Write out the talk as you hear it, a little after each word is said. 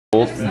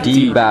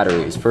D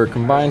batteries for a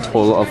combined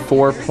total of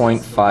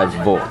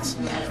 4.5 volts.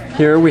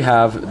 Here we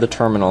have the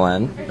terminal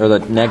end, or the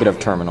negative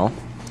terminal,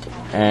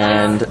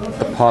 and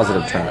the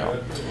positive terminal.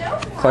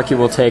 Clarky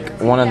will take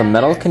one of the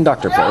metal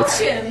conductor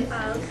plates and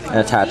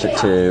attach it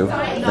to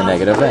the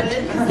negative end.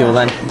 He will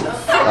then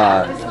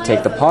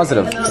take the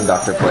positive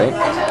conductor plate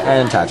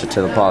and attach it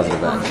to the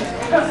positive end.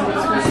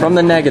 From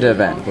the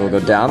negative end, we'll go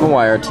down the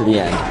wire to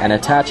the end and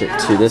attach it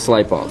to this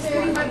light bulb.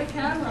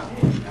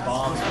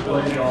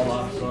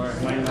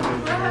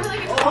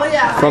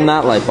 From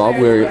that light bulb,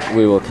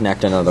 we will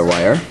connect another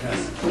wire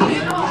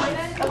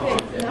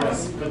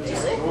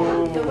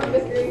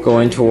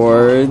going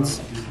towards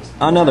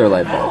another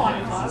light bulb.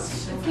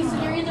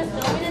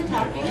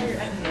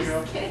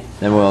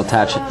 Then we'll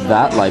attach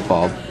that light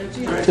bulb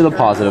to the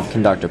positive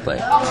conductor plate.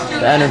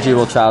 The energy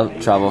will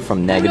travel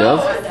from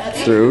negative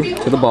through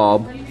to the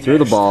bulb, through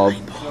the bulb,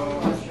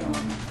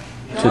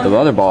 to the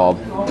other bulb,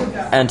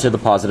 and to the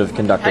positive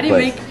conductor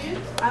plate.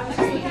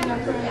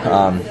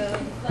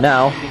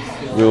 Now,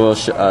 we will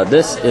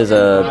this is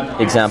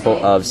an example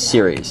of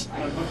series.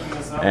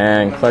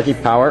 And Clarky,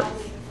 power.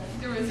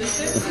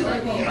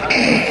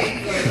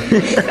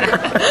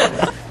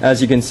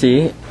 As you can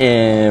see,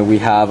 we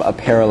have a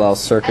parallel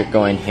circuit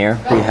going here.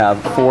 We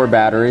have 4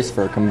 batteries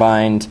for a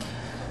combined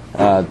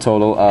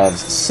total of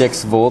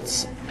 6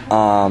 volts.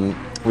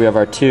 We have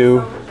our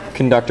 2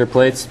 conductor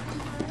plates,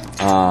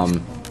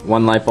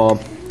 1 light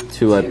bulb,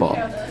 2 light bulb.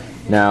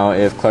 Now,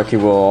 if Clarky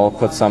will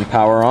put some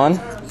power on,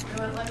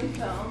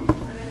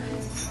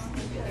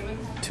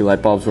 2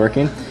 light bulbs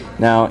working.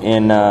 Now,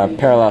 in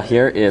parallel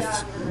here,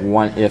 if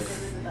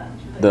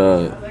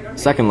the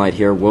second light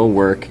here will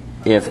work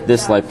if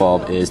this light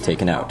bulb is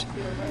taken out.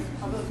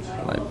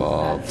 Light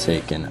bulb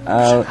taken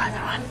out,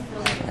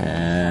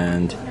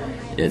 and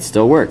it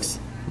still works.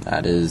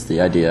 That is the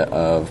idea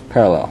of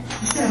parallel.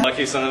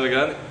 Lucky son of a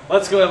gun.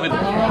 Let's go have a...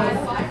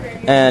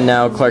 And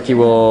now Clarky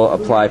will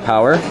apply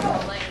power.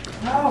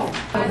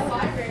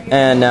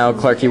 And now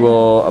Clarky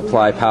will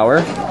apply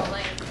power.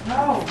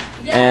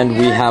 And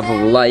we have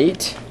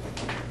light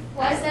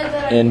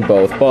in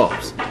both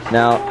bulbs.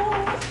 Now,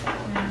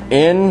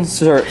 in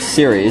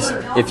series,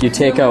 if you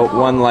take out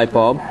one light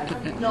bulb,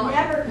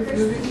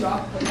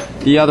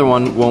 the other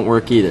one won't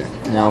work either.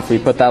 Now, if we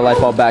put that light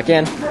bulb back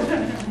in,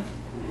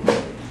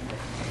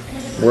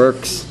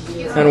 works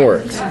and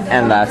works,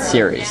 and that's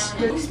series.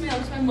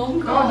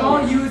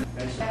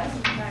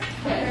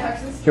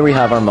 Here we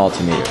have our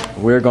multimeter.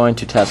 We're going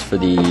to test for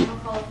the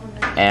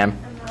amp.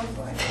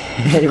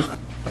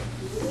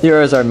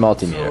 Here is our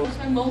multimeter.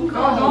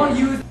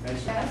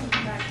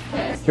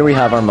 Here we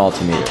have our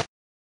multimeter.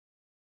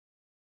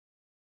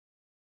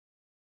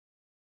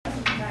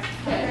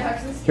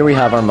 Here we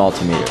have our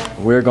multimeter.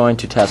 We're going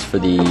to test for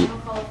the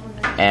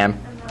amp.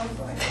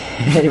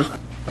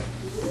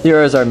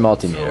 Here is our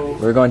multimeter.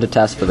 We're going to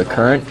test for the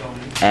current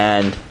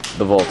and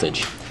the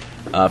voltage.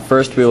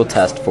 First, we will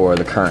test for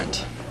the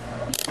current.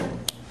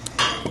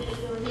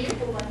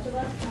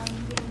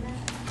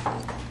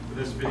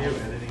 This video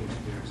editing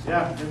experience.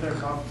 Yeah, get their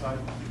comp side.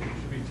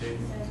 Should be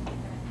taped.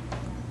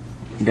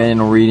 Getting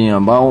a reading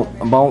about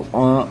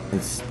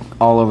it's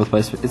all over the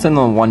place. It's in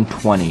the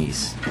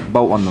 120s,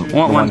 about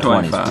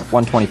 120s,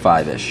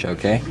 125-ish.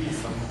 Okay,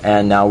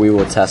 and now we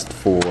will test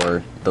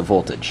for the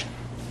voltage.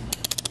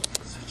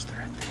 Switch the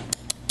red thing.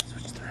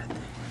 Switch the red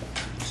thing.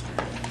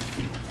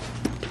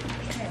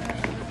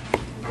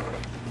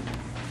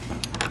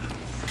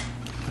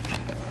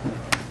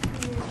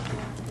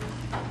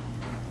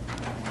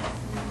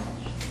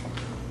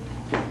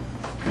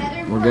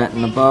 We're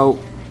getting about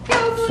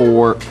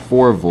 4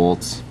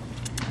 volts.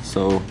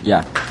 So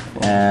yeah,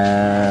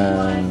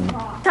 and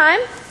time.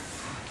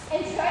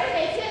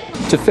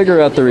 To figure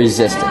out the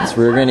resistance,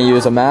 we're going to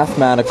use a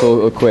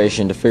mathematical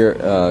equation to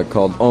figure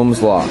called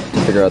Ohm's law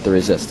to figure out the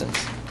resistance.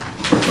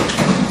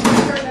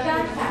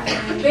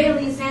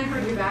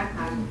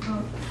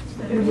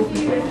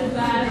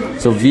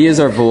 So V is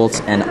our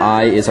volts and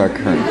I is our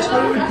current.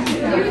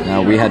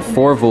 Now we had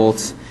 4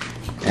 volts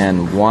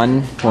and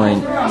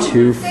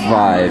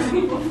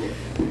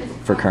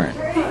 1.25 for current.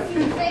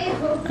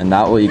 And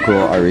that will equal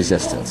our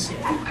resistance.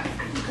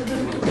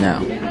 Now,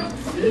 now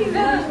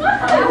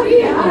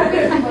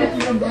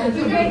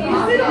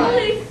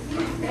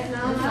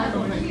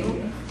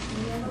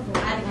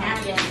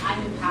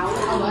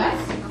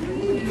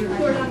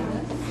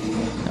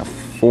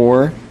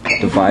 4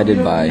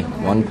 divided by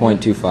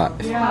 1.25.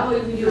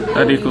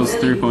 That equals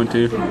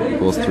 3.2.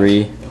 Equals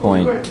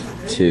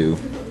 3.2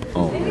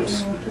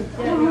 ohms.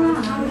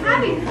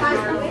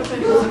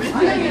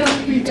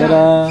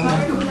 Ta-da!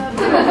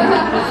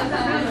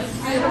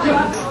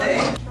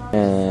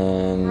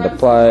 And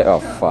apply, oh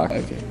fuck.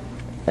 Okay.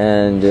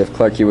 And if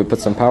Clarky would put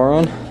some power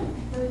on.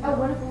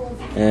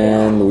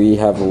 And we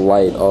have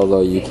light, although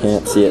you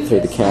can't see it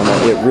through the camera.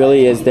 It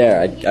really is there,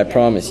 I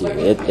promise you.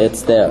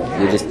 It's there.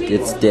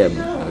 It's dim.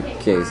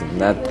 Okay, so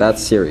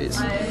that's serious.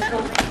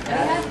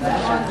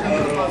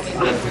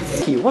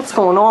 What's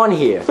going on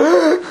here?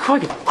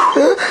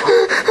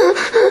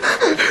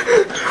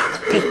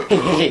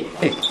 Hey.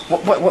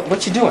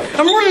 What you doing?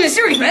 I'm running a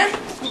series, man.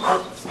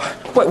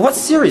 What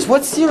series?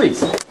 What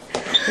series?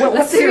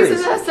 What series series?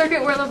 is a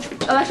circuit where the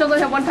electrons only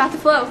have one path to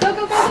flow. Go,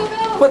 go, go, go,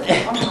 go! What?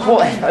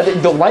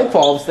 Well, the light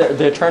bulbs,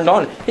 they're turned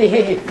on.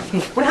 Hey.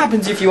 What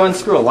happens if you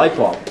unscrew a light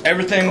bulb?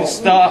 Everything will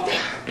stop.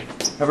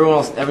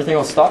 Everything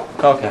will stop?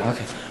 Okay.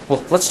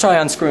 Well, let's try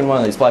unscrewing one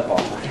of these light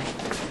bulbs.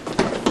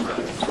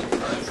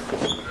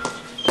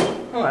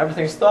 Oh,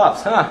 everything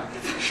stops, huh?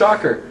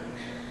 Shocker.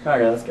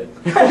 Okay, that's good.